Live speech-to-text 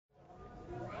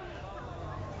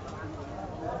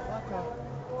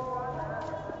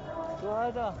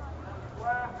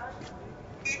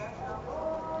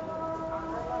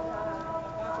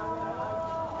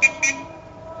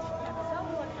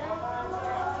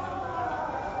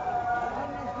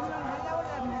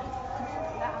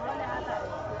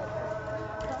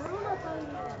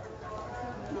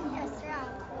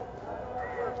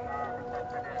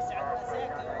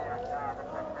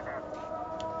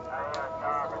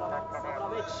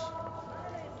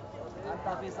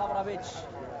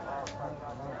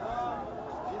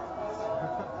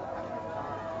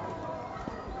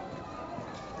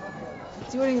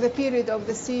During the period of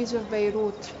the siege of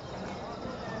Beirut,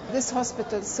 this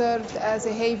hospital served as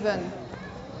a haven,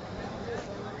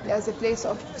 as a place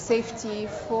of safety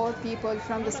for people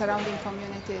from the surrounding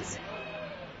communities.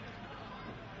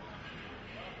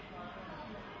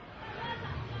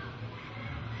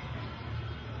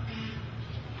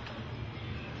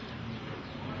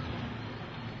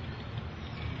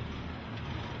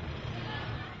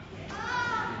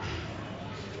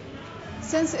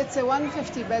 Since it's a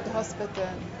 150-bed hospital,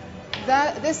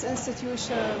 this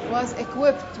institution was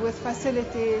equipped with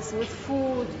facilities, with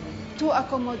food, to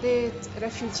accommodate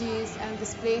refugees and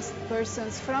displaced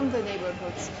persons from the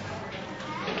neighborhoods.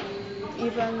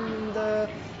 Even the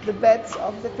beds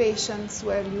of the patients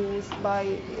were used by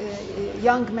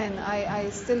young men. I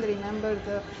still remember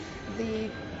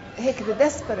the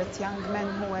desperate young men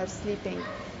who were sleeping.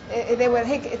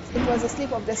 It was a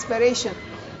sleep of desperation.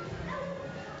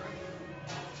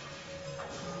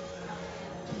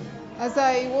 As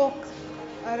I walk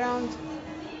around,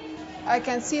 I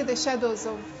can see the shadows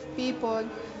of people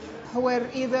who were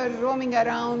either roaming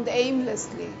around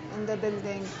aimlessly in the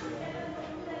building.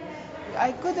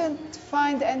 I couldn't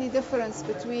find any difference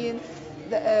between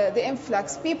the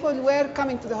influx. People were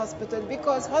coming to the hospital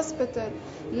because hospital,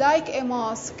 like a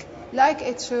mosque, like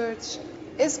a church,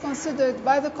 is considered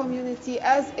by the community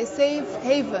as a safe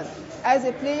haven, as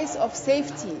a place of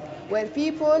safety where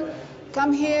people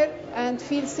come here and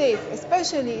feel safe,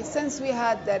 especially since we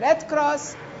had the Red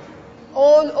Cross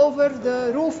all over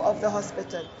the roof of the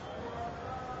hospital.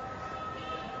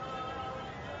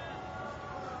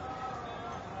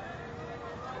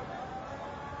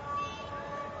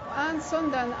 And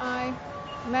Sunda and I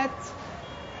met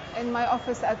in my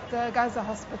office at the GAZA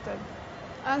hospital.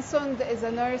 And Sunda is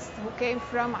a nurse who came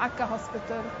from Akka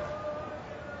hospital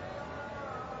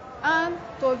and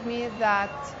told me that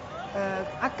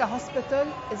Akka hospital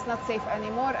is not safe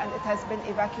anymore and it has been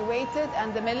evacuated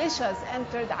and the militias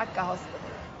entered Akka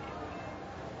hospital.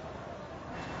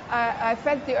 I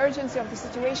felt the urgency of the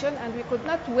situation and we could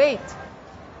not wait.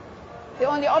 The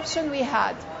only option we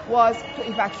had was to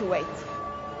evacuate.